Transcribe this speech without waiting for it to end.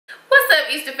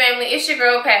Easter family? It's your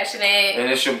girl Passionate.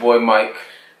 And it's your boy Mike.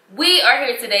 We are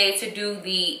here today to do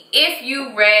the If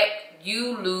You Rap,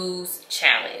 You Lose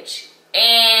challenge.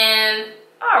 And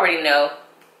I already know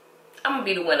I'm gonna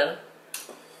be the winner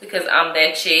because I'm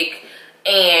that chick.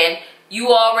 And you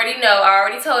already know, I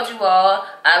already told you all,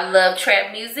 I love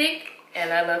trap music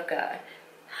and I love God.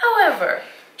 However,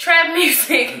 trap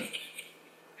music,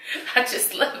 I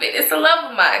just love it. It's a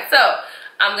love of mine. So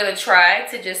I'm gonna try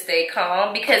to just stay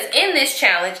calm because in this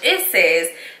challenge it says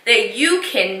that you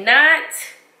cannot,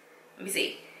 let me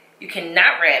see, you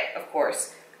cannot rap, of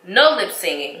course, no lip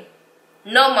singing,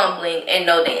 no mumbling, and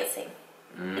no dancing.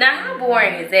 Now, how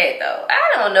boring is that though?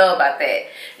 I don't know about that.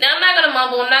 Now, I'm not gonna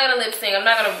mumble, I'm not gonna lip sing, I'm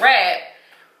not gonna rap,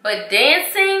 but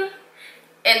dancing,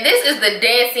 and this is the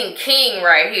dancing king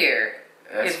right here.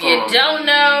 If you don't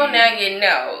know, now you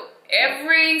know.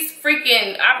 Every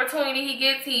freaking opportunity he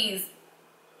gets,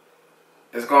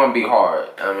 it's gonna be hard.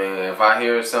 I mean, if I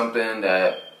hear something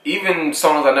that, even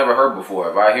songs I never heard before,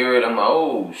 if I hear it, I'm like,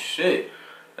 oh shit.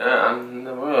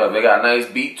 If they got a nice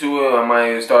beat to it, I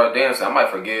might start dancing. I might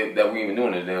forget that we even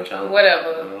doing this damn challenge.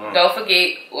 Whatever. Don't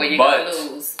forget or you're gonna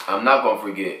lose. I'm not gonna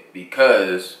forget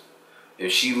because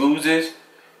if she loses,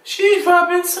 she's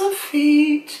rubbing some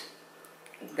feet.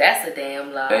 That's a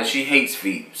damn lie. And she hates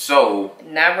feet, so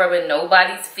not rubbing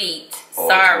nobody's feet.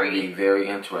 Sorry. It's gonna be very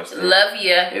interesting. Love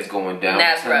ya. It's going down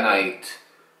tonight.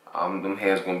 Them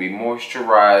hands gonna be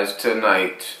moisturized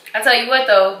tonight. I tell you what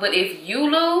though, but if you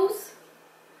lose,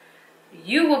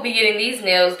 you will be getting these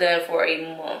nails done for a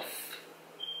month.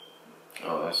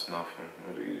 Oh, that's nothing.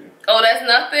 Oh, that's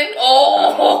nothing?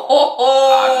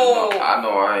 Oh! I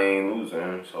know I ain't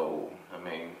losing, so, I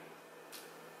mean,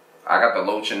 I got the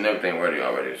lotion and everything ready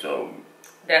already, so.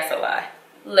 That's a lie.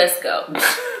 Let's go.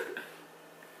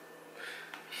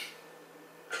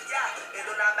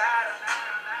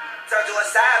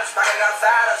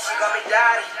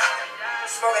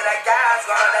 Smoking that gas,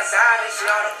 going that Sony, she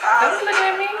on the powder. Don't look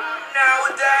at me.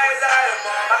 Nowadays, I am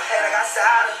on my head, I got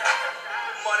solid.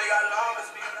 Money got long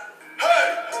as me.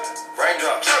 Hey!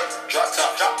 Raindrop, drop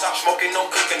top, smoking, no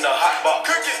cooking, the hot box.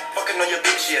 Cooking, fucking on your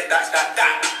bitch, yeah, that.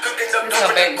 Cooking up,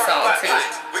 no baby song, too.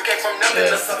 We came from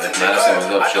nothing to something. Madison was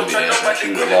up, she'll be dancing.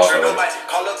 She was lost already.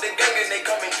 Call up the gang and they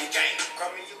come and get gang.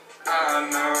 I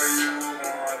know you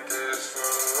want this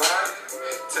for life.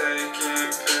 Taking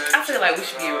pictures. I feel like we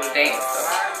should be able to dance though.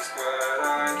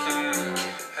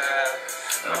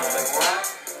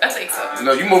 I think so.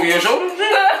 No, you moving your shoulders?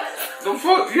 The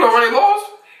fuck? You already lost?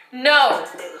 No.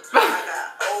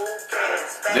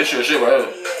 This your shit right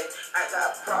here.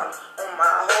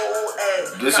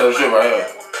 This your shit right here.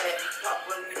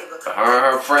 Her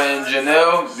and her friend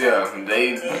Janelle, yeah,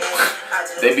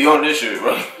 they be on this shit,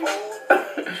 bro.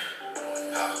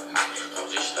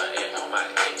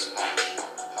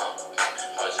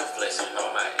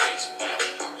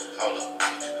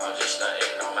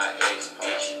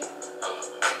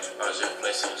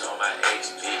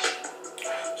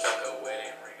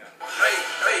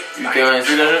 You think I ain't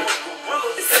see that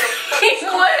shit?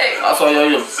 What? I saw your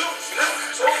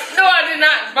No, I did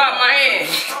not bob my head.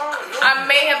 I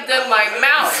may have done my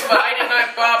mouth, but I did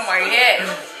not bob my head.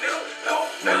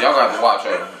 Man, y'all got to watch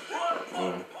her.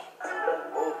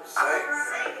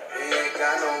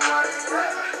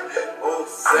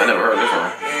 I never heard this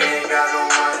one.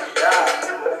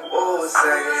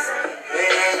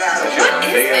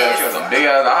 She got some big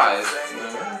ass eyes.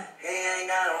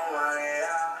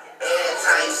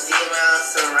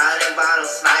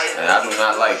 And I do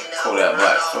not like Kodak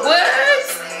Black. So. What?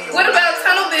 What about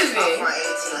Tunnel Vision?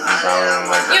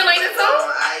 You don't like the song?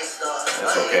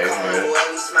 That's okay. Yeah.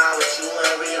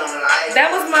 That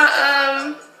was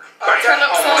my turn up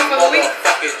song for the week.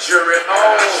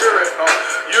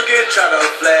 You get trying to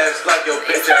flash like your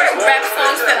bitch ass. Rap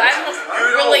songs that I don't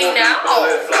really know.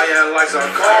 Flying like some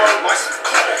car.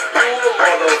 You a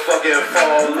motherfucking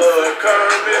fall, look,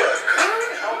 Kermit.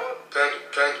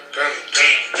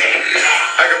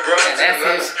 That's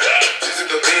it.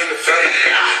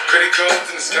 Credit cards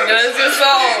in the sky. That's your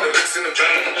song.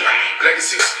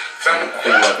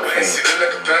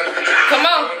 Come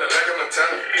on.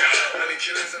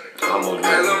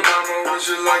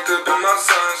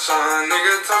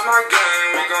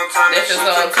 That's your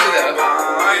song too, though.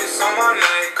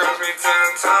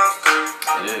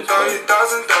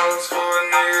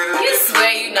 You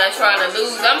swear you not trying to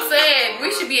lose. I'm saying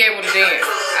we should be able to dance.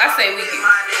 I say we can.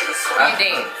 You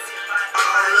dance.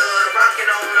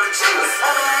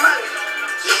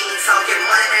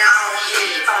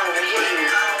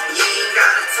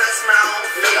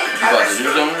 You about to do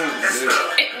something?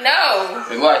 No.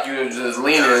 It's like you were just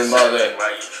leaning about that.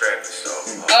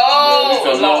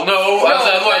 Oh, no. I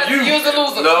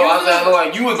lose. No, You I said lose.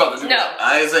 like you was about to do No. it. I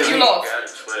ain't say You me. lost. Got a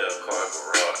 12-car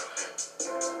garage.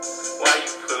 Why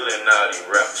you pulling all these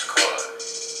rappers' cars?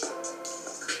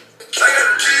 I got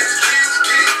the keys.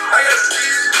 I got the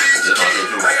keys. Just like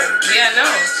you. Yeah, I know.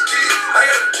 I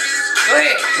got the keys. Go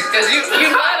ahead, cause you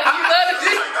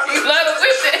love to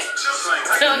whip it.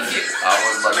 Don't you? I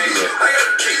was about to do that. I got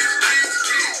the keys.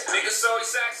 Nigga so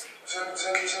sexy.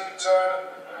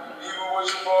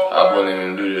 I wouldn't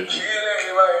even do this.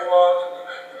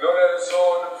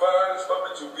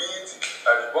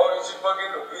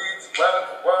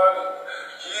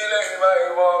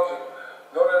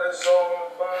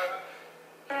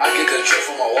 I get the drip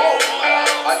from my wall.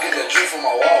 I get the drip from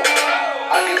my wall.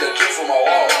 I get the drip from my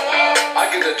wall. I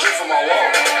get the drip from my wall.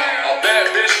 A bad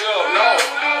bitch love no.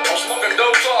 I'm smoking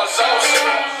dope to a sauce.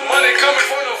 Money coming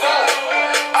from the vault.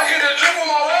 I get the drip from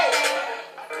my wall.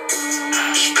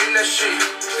 Spin that shit.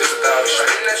 It's about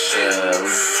spin that shit.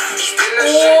 Spin that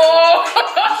shit. Whoa!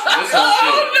 This No, is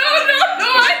shit.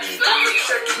 no, I saw you.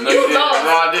 No, You didn't. lost.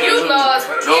 No, I didn't. You lost.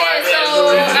 No, I Yeah, didn't.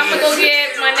 so I'm gonna go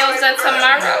get my nails done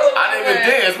tomorrow. I didn't even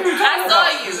dance. What you I talking saw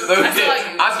about? you. No, I saw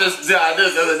you. I just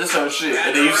did this her shit.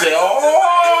 And then you say,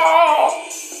 oh.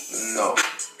 No.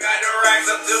 Got the racks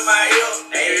up to my ear.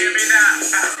 Hey, hear me now.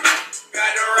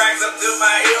 Got the racks up to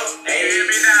my ear. Hey, hear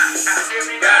me now.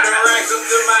 Got the racks up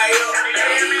to my ear.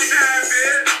 Hey, hear me now,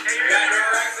 bitch. Got the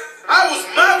racks up. I was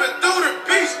mobbing through the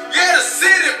beach, yeah, the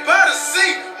city by the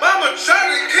sea. Mama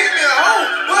trying to keep me home,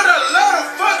 but I love the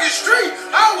fucking street.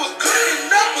 I was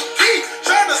cooking up a key,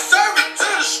 trying to serve it to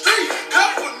the street.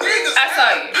 Couple niggas. I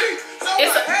saw you.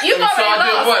 You So I did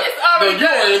already what? lost. It's already No, you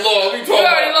already done. lost. We You talking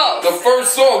already about lost. the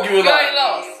first song you was You already like.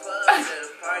 lost.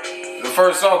 The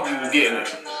first song you was getting it.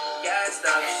 Who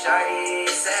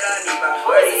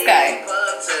is this guy? What?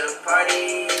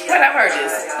 I've heard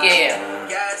this. Yeah.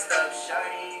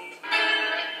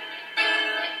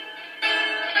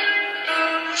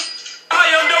 I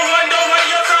am the one,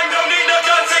 your son don't need no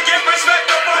gun to get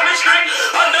respect up on the street.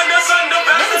 Under the sun, the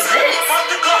best What is this? off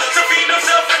the clock to feed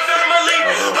himself and family.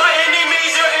 By any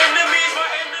means, your enemies, my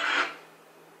enemies.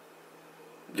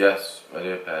 Yes, I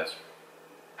did pass.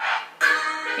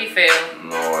 He failed.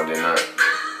 No, I did not.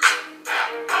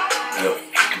 Yep.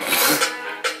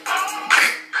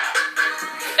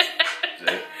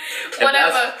 See?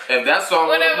 Whatever. If that song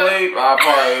would have Whatever. played, I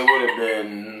probably would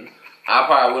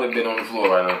have been on the floor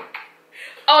right now.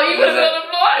 Oh, you would have been on the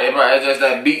floor? It's just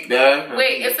that beat there.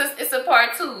 Wait, it's a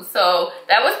part 2. So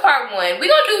that was part 1. We're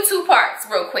gonna do 2 parts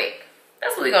real quick.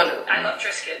 That's what we're gonna do. I love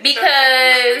Triscuit.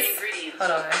 Because Ingredients.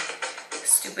 hold on.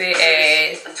 Stupid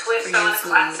ass. A twist for on a YouTube.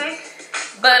 classic.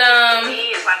 But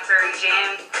Tea is blackberry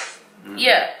jam.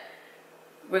 yeah.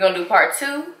 We're gonna do part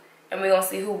 2 and we're gonna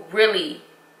see who really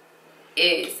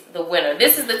is the winner.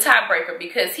 This is the tiebreaker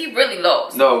because he really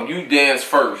lost. No, you dance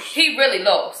first. He really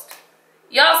lost.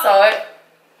 Y'all saw it.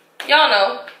 Y'all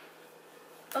know.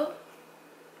 Oh.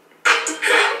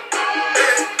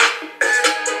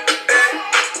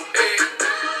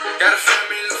 Got a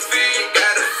family to feed,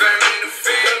 got a family to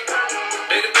feed.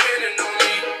 They depending on me,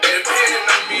 they depending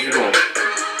on me. What you doing?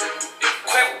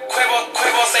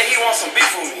 Quavo say he wants some beef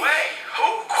with me. Wait,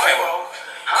 who? Quavo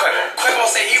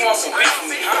say he wants some beef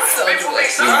with me. So Beef with me,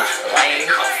 son. lame.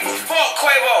 Fuck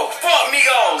Quavo, fuck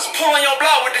Migos, pulling your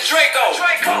block with the Draco.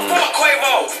 Fuck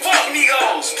Quavo, fuck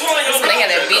Migos, pulling your This nigga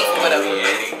that beat or whatever.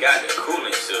 Yeah, he got the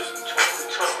cooling system.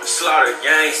 Slaughter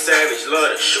gang savage,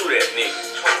 love to shoot at niggas.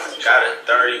 Got a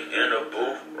 30 in the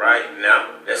booth right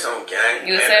now. That's on gang.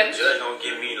 You a and savage? the judge gon'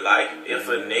 give me life if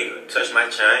a nigga touch my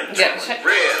chain. Yeah.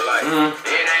 Red light.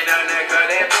 It ain't nothing that cut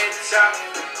that bitch out.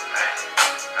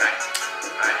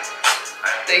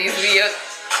 They used to be It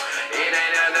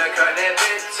ain't nothing that cut that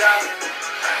bitch out.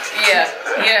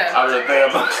 yeah. I was just thinking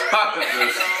about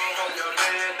this.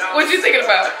 What you thinking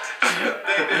about?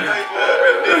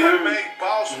 Make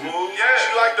boss move. She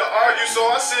like to argue, so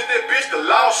I sent that bitch to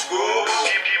law school.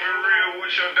 Keep it real with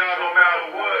your dog no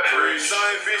matter what.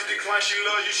 Same bitch decline, she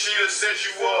love you, she'll set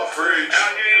you up. Out here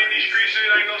in these streets, it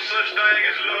ain't no such thing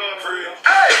as love.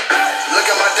 Hey, look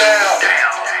at my down.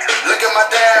 Look at my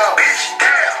down.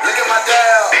 Look at my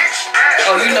down.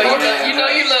 Oh, you know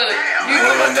you love it.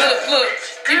 Look.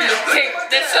 You just kick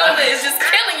that shoulder is just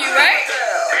killing you, right?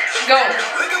 Go.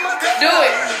 Do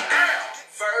it.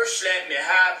 First, let me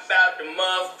hop out the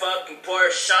motherfucking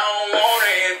Porsche. I don't want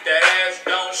it if that ass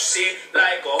don't sit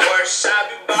like a horse. I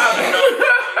be bobbing up.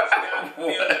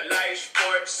 Like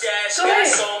sports. Yeah, Go ahead.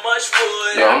 got so much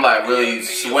wood. Yo, I'm like really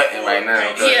sweating right now.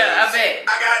 Yeah, I bet.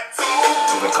 I got two.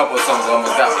 There's a couple of songs I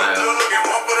almost got my ass.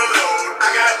 One for the load. I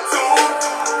got two.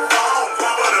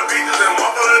 One for the beaches and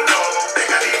one for the dough. Think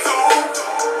I need two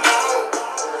more.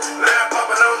 Lamp up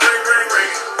and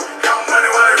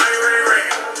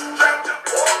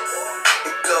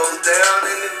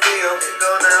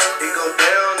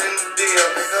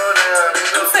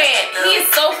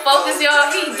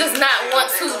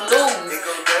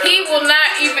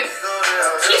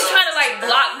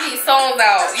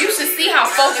out. You should see how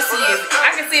focused he is.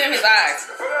 I can see it in his eyes.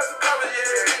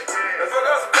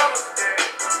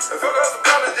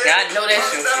 Yeah, I know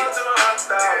that's your shit.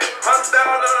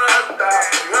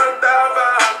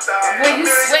 Boy, you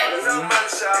sweating?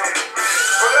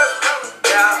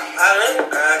 Yeah, I done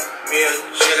got me a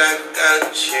chick, I got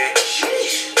a chick.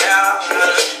 Yeah, I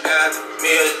done got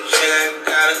me a chick, I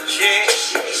got a chick.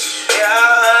 Yeah,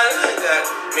 I done got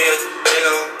me a chick,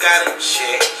 I got a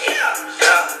chick. Yeah.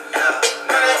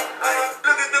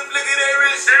 Look at the flick of that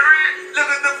wrist. Look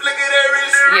at the flick of that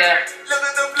wrist. Yeah. Look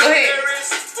at the Go flick ahead. of that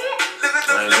wrist. Look at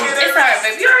the flick of that It's alright,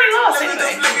 baby. You already lost Look at the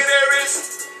anyway. flick of that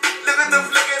wrist. Look at the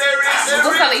flick of that wrist.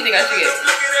 What color you think I should get?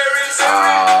 Look at that wrist.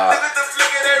 Look at the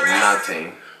flick of that wrist. Nothing.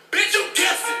 Bitch, you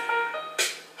guessed it.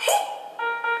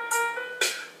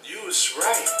 You was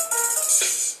right.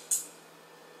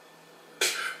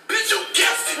 Bitch, you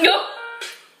guessed it. No.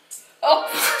 Oh.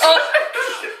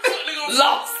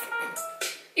 Lost.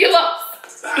 You lost.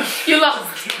 You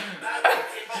lost.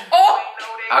 Oh.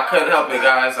 I couldn't help it,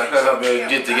 guys. I couldn't help it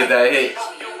to get that hit.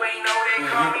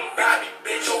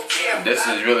 This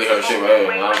is really her shit right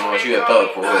here. I don't know if she a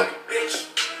thug for real.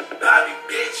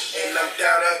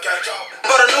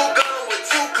 But a new gun with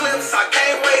 2 clips, I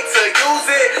can't wait to use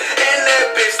it. And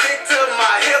that bitch stick to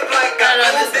my hip like I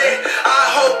moved it. I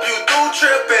hope you do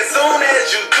trip as soon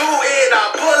as you do it.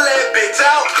 I pull that bitch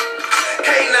out.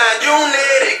 K9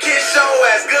 unit and kiss your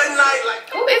ass good night. Like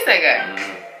Who is that guy?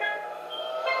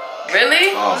 Really?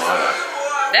 Oh my god.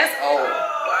 That's old.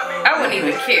 I wouldn't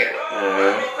even care.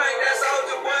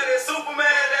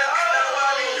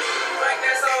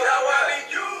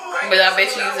 But I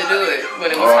bet you used to do it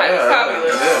when it was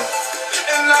popular. Yeah.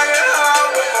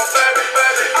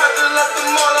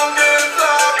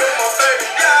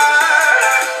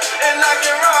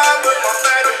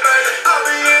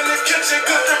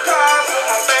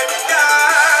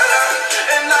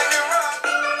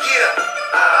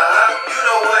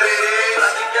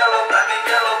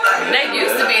 That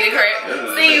used to be the crap.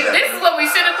 See, this is what we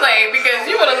should have played because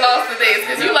you would have lost to this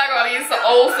because you like all these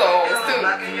old songs too.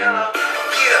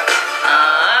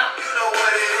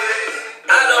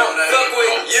 I don't fuck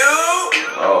with you.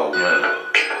 Oh man.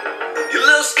 You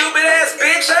little stupid ass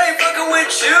bitch, I ain't fucking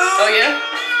with you. Oh yeah?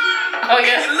 Oh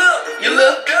yeah? You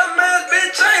look dumb ass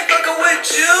bitch, I ain't fucking with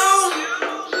you.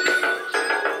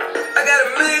 I got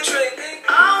a million trillion things.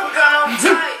 I'm gonna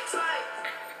tight.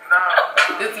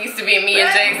 This used to be me and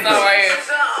Jay song right here. It's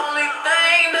the only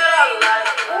thing that I like.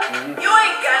 You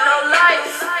ain't got no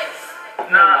life.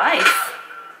 Nice.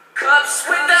 Cups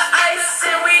with the ice,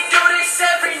 and we do this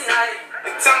every night.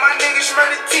 Tell my niggas run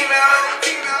the team out.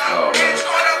 Oh man. Bitch,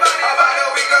 going about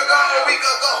a week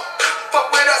ago.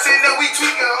 Fuck with us and then we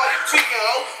tweaking.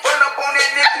 Run up on that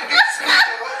nigga,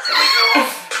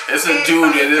 It's a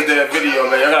dude that did that video,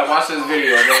 man. Y'all gotta watch this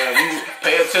video, man. You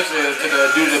pay attention to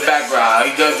the dude in the background.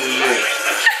 He does this shit.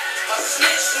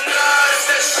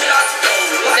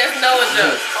 That's Noah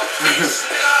Jones.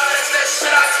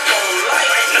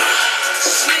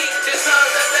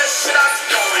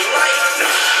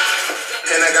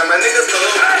 And I got my niggas go. Get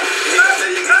the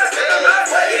fuck out my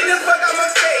face. Get the fuck out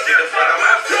my face. Get the fuck out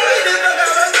my face. Get the fuck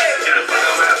out my face. Get the fuck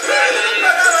out my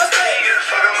face. Get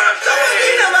the fuck out my face.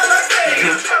 Get the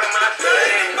fuck out my face.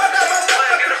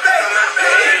 Get the fuck out my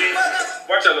face.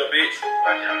 Watch out, little bitch.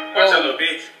 Watch out, little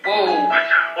bitch. Whoa.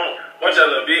 Watch out,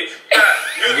 little bitch.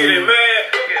 You get it mad.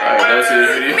 Alright, let's see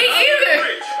this video. Me either.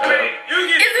 You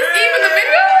get Is it this mad. even the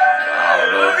video? I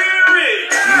don't know. You get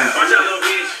rich. Watch out, little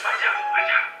bitch.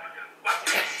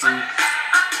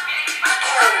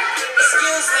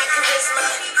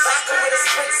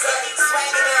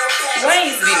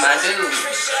 Wayne used to be my dude.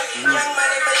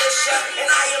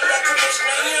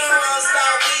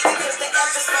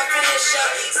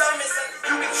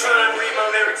 You be trying to read my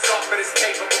lyrics off of this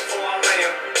paper before I lay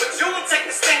 'em. But you won't take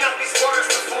the sting out these words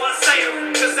before I say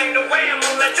 'em. Just ain't the way I'm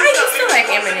gonna let you I stop used to like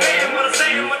Eminem. When I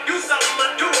say I'm gonna do something,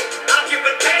 I do it. I don't give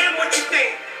a damn what you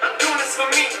think. I'm doing this for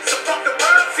me. So fuck the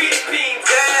world, feed it beans.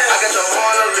 I got your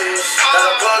heart on leash. Got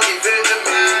a plug in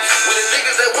Vietnamese. With the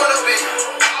niggas that wanna be.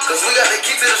 Cause we got the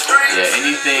key to the streets. Yeah,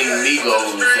 anything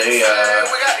Migos, they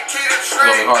We got the key to the it's gonna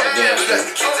be streets. hard to dance to.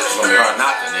 It's gonna be hard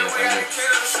not to dance to.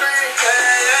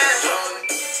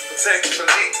 Take the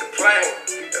lead to plane.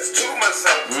 That's too much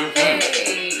something.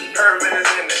 Hey. Herman is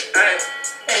in the aim.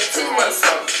 That's too much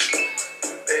sauce.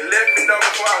 They let me know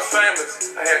before I was famous.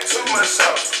 I had too much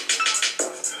sauce.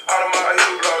 All of my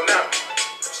heel blow now.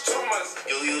 It's too much.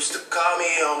 You used to call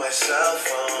me on my cell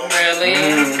phone. Really?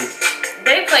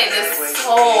 They play this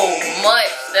so much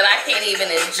that I can't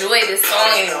even enjoy this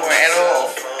song anymore at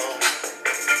all.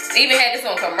 They even had this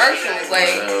on commercials,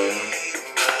 like.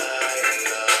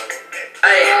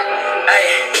 Ay, ay,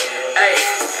 ay.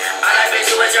 I like bitch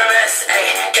who is your mess.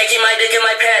 Ay, can't keep my dick in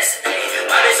my pants. Ay,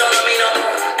 my bitch don't love me no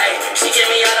more. Ay, she kick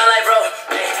me out on like bro.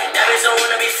 Ay, that bitch don't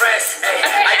wanna be friends. Ay,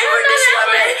 I give her this shit I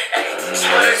made. Ay, she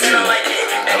wanna sit on my dick.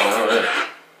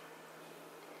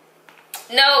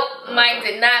 Nope, Mike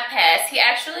did not pass. He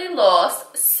actually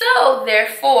lost. So,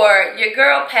 therefore, your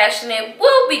girl Passionate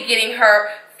will be getting her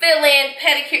fill-in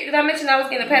pedicure. Did I mention I was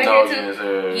getting a pedicure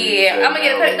too? Yeah, I'm gonna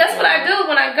get a pedicure. That's what I do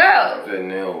when I go. The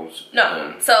nails.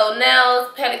 No. So,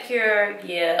 nails, pedicure,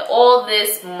 yeah, all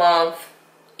this month.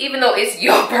 Even though it's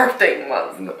your birthday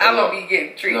month, I'm gonna be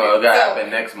getting treated. No, it gotta happen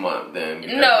next month then.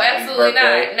 No, absolutely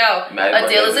birthday, not. No, a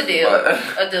deal is a deal.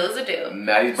 A deal is a deal.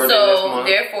 Maddie's birthday next month.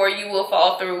 So therefore, you will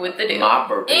fall through with the deal. My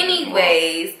birthday.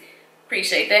 Anyways,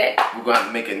 appreciate that. We're gonna have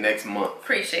to make it next month.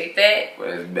 Appreciate that.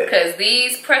 Because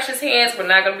these precious hands, we're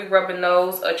not gonna be rubbing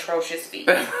those atrocious feet.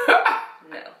 No,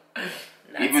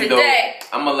 not even today.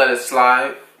 Though I'm gonna let it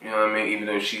slide. You know what I mean? Even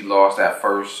though she lost that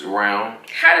first round.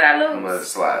 How did I lose? I'm gonna let it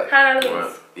slide. How did I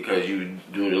lose? Because you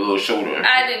do the little shoulder.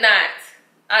 I did not.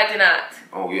 I did not.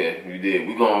 Oh yeah, you did.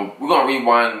 We're gonna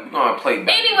rewind. We're gonna play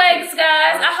back. Anyways,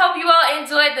 guys, I hope you all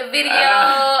enjoyed the video.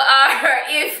 Our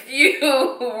If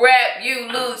You Rap,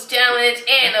 You Lose challenge.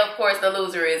 And of course, the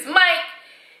loser is Mike.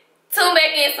 Tune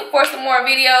back in for some more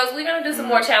videos. We're gonna do some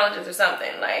more challenges or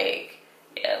something. Like,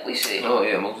 yeah, we should. Oh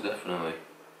yeah, most definitely.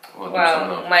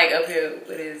 Wow, Mike up here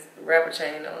with his rapper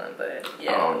chain on, but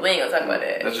yeah, we ain't gonna talk about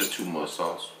that. That's just too much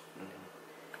sauce.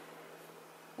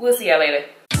 We'll see y'all later.